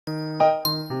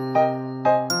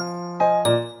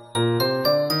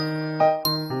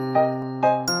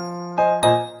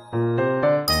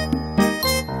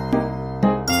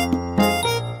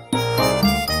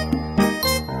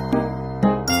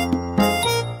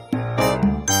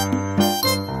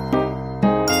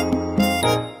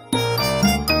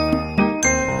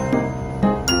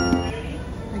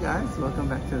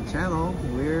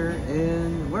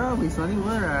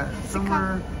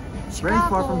somewhere very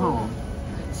far from home.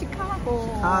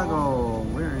 Chicago.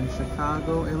 We're in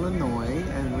Chicago, Illinois,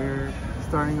 and we're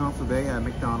starting off the day at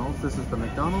McDonald's. This is the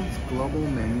McDonald's Global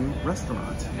Menu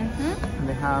Restaurant. And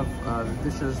they have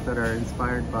dishes that are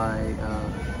inspired by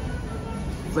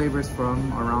flavors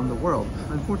from around the world.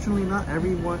 Unfortunately, not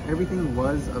everything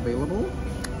was available.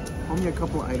 Only a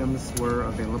couple items were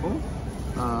available.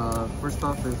 First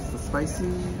off is the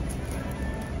spicy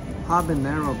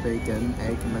habanero bacon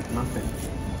egg McMuffin.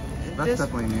 That's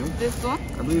definitely new. This one?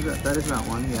 I believe that is that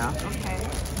one, yeah. Okay.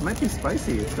 It might be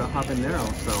spicy. It's got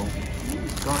habanero, so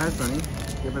go ahead, Sonny.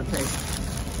 Give it a taste.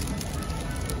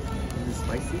 Is it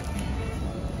spicy?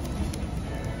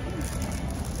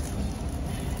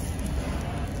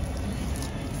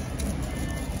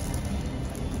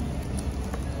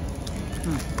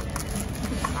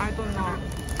 I don't know.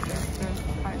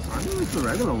 I think it's the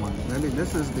regular one. Maybe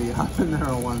this is the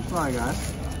habanero one. Sorry,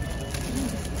 guys.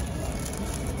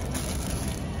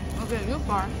 Okay, you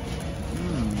far.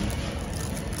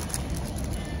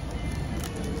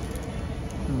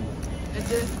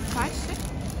 Is it spicy?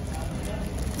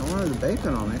 I wanted the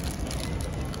bacon on it.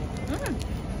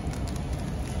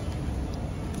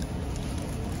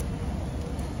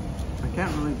 I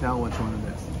can't really tell which one it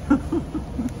is.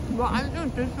 Well, I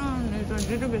think this one is a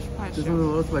little bit spicy. This one's a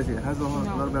little spicy. It has a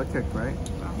little bit of kick, right?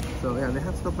 Yeah. So yeah, they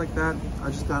have stuff like that. I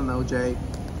just got an OJ.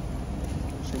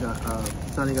 She got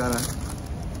Sonny got a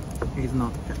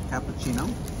hazelnut cappuccino.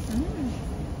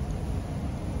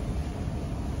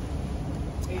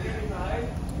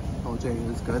 OJ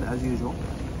is good as usual.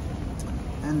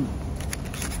 And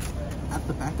at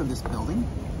the back of this building,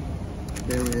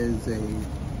 there is a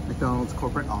McDonald's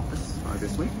corporate office,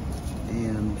 obviously,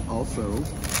 and also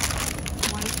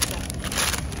What is that?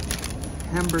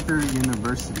 Hamburger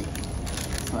University.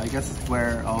 So I guess it's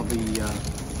where all the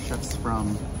chefs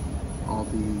from all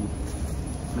the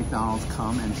McDonald's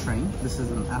come and train. This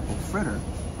is an apple fritter,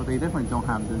 but they definitely don't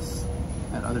have this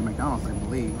at other McDonald's, I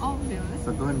believe. Oh, really?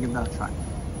 So go ahead and give that a try.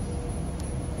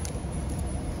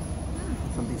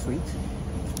 Something sweet?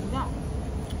 Yeah.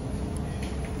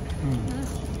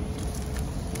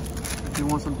 If you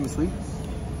want something sweet,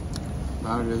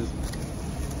 that is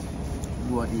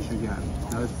what you should get.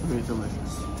 That is pretty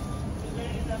delicious.